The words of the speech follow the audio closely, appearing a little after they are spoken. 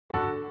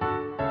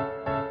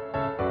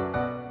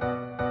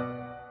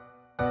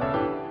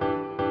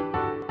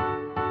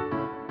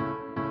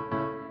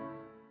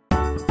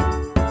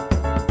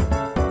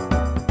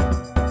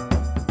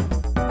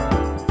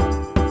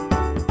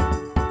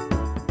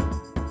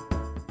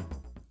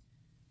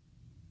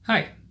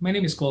Hi, my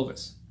name is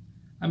Clovis.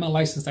 I'm a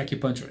licensed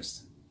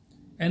acupuncturist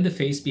and the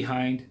face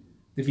behind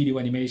the video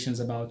animations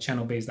about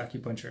channel-based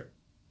acupuncture.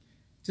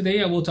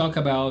 Today I will talk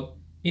about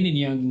Yin and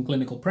Yang in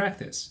clinical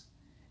practice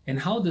and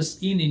how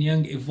does Yin and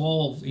Yang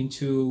evolve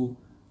into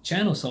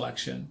channel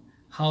selection,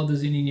 how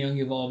does Yin and Yang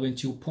evolve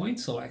into point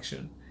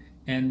selection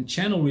and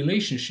channel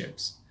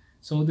relationships.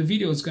 So the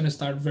video is going to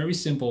start very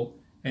simple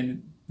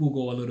and we'll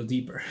go a little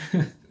deeper.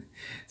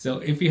 So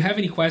if you have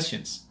any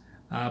questions,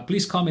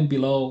 please comment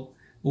below.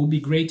 It will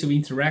be great to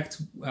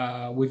interact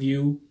with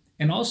you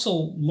and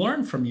also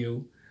learn from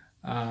you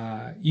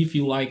if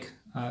you like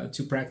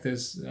to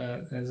practice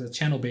as a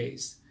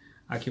channel-based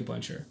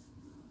acupuncture.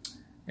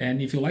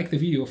 And if you like the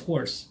video, of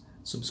course,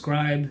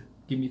 subscribe,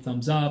 give me a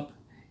thumbs up,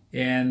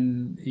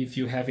 and if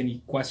you have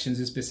any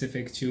questions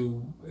specific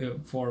to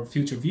for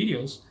future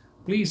videos,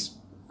 please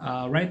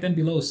write them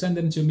below, send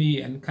them to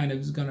me, and kind of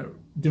is gonna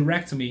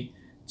direct me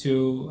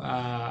to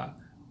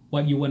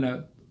what you want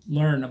to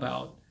learn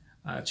about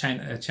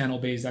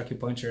channel-based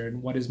acupuncture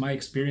and what is my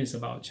experience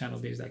about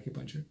channel-based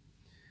acupuncture.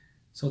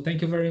 So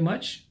thank you very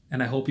much,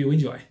 and I hope you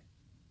enjoy.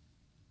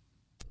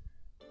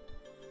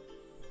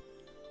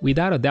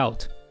 Without a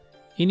doubt,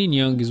 Yin and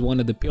Yang is one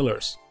of the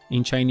pillars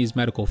in Chinese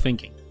medical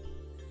thinking.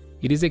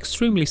 It is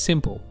extremely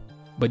simple,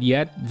 but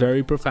yet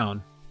very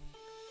profound.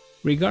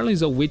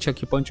 Regardless of which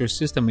acupuncture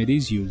system it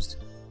is used,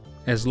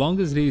 as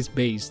long as it is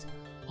based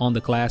on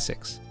the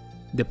classics,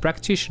 the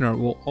practitioner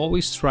will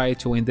always try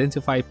to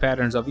identify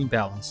patterns of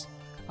imbalance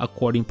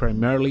according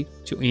primarily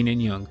to Yin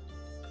and Yang.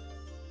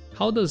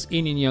 How does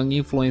Yin and Yang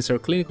influence our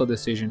clinical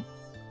decision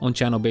on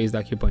channel-based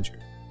acupuncture?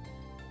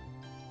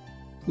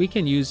 We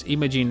can use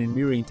imaging and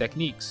mirroring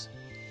techniques,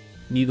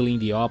 needling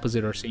the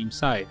opposite or same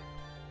side.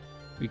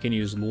 We can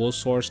use Luo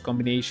source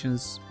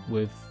combinations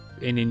with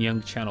Yin and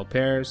Yang channel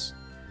pairs,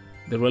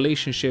 the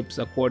relationships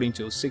according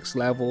to 6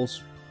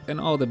 levels, and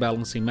all the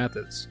balancing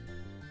methods.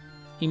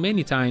 And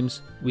many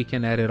times, we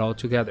can add it all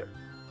together.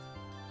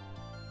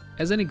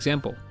 As an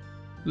example,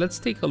 let's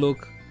take a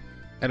look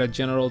at a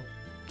general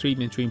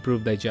treatment to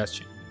improve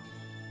digestion.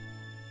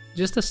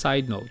 Just a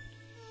side note,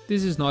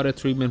 this is not a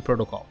treatment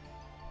protocol.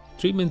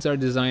 Treatments are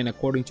designed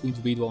according to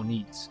individual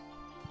needs.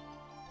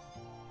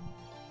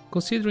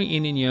 Considering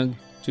Yin and Yang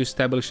to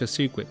establish a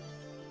circuit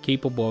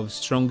capable of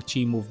strong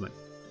Qi movement.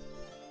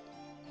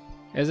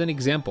 As an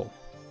example,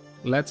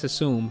 let's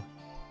assume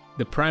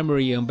the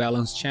primary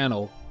unbalanced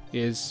channel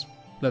is,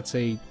 let's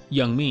say,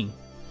 Yang Ming,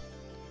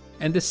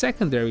 and the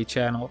secondary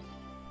channel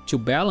to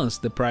balance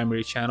the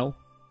primary channel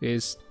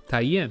is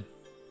Tai Yin.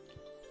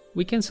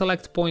 We can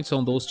select points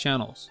on those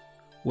channels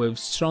with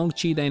strong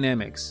Qi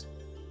dynamics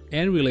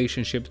and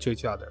relationship to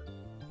each other.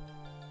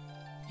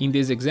 In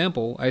this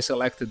example, I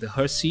selected the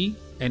He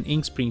and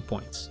Ing Spring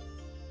points,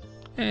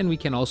 and we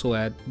can also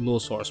add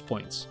Luo source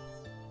points.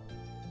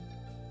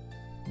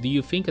 Do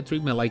you think a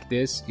treatment like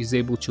this is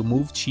able to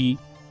move Qi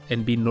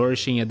and be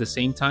nourishing at the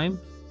same time?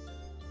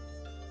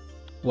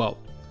 Well,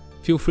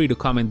 feel free to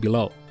comment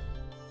below.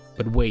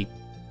 But wait,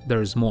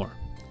 there is more.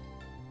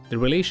 The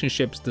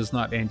relationships does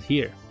not end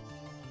here.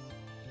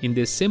 In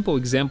this simple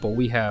example,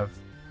 we have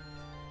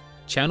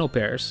channel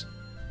pairs,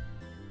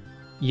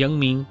 Yang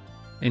Ming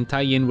and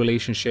Tai Yin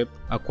relationship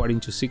according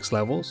to 6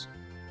 levels,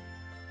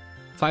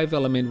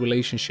 5-element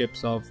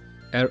relationships of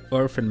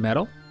earth and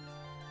metal,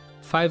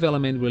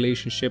 5-element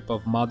relationship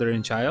of mother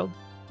and child,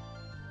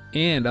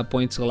 and a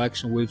point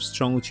selection with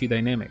strong Qi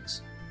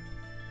dynamics.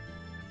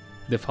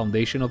 The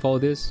foundation of all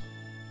this?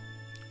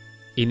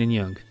 Yin and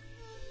Yang.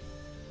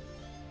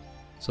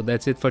 So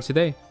that's it for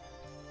today.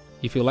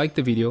 If you liked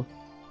the video,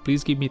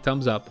 please give me a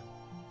thumbs up,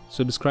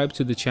 subscribe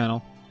to the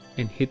channel,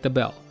 and hit the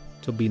bell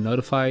to be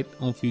notified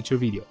on future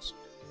videos.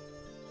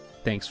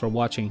 Thanks for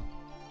watching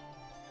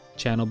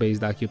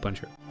Channel-Based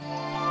Acupuncture.